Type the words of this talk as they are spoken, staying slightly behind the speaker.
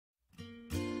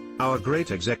Our great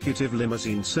executive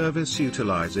limousine service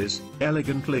utilizes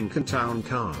elegant Lincoln Town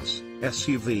cars,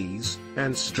 SUVs,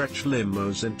 and stretch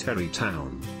limos in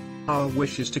Tarrytown. Our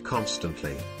wish is to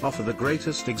constantly offer the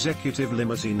greatest executive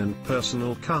limousine and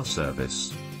personal car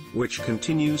service, which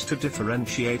continues to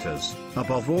differentiate us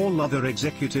above all other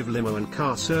executive limo and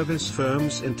car service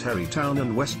firms in Tarrytown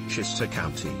and Westchester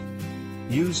County.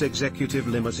 Use Executive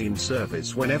Limousine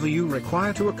service whenever you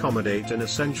require to accommodate an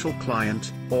essential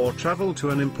client, or travel to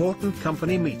an important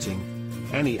company meeting.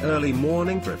 Any early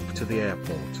morning trip to the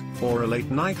airport, or a late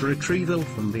night retrieval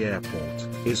from the airport,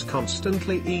 is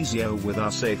constantly easier with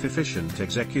our safe, efficient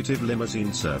Executive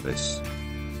Limousine service.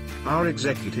 Our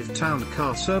Executive Town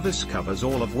car service covers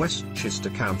all of Westchester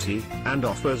County, and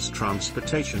offers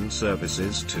transportation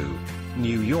services to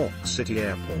New York City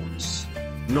airports.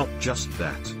 Not just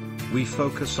that, we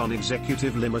focus on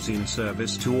executive limousine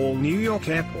service to all New York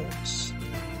airports.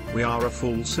 We are a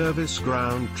full-service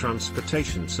ground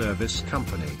transportation service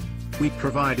company. We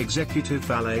provide executive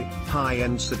valet,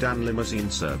 high-end sedan limousine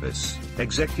service,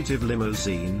 executive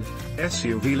limousine,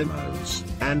 SUV limos,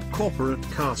 and corporate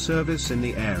car service in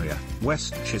the area,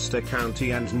 Westchester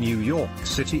County and New York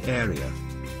City area.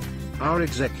 Our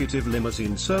executive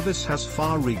limousine service has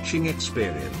far-reaching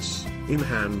experience in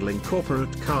handling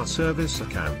corporate car service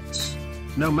accounts.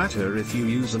 No matter if you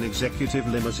use an executive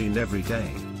limousine every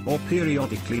day, or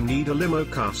periodically need a limo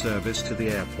car service to the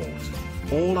airport,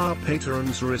 all our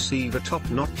patrons receive a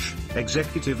top-notch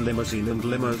executive limousine and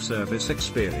limo service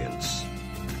experience.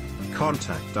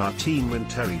 Contact our team in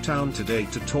Tarrytown today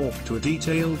to talk to a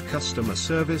detailed customer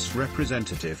service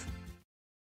representative.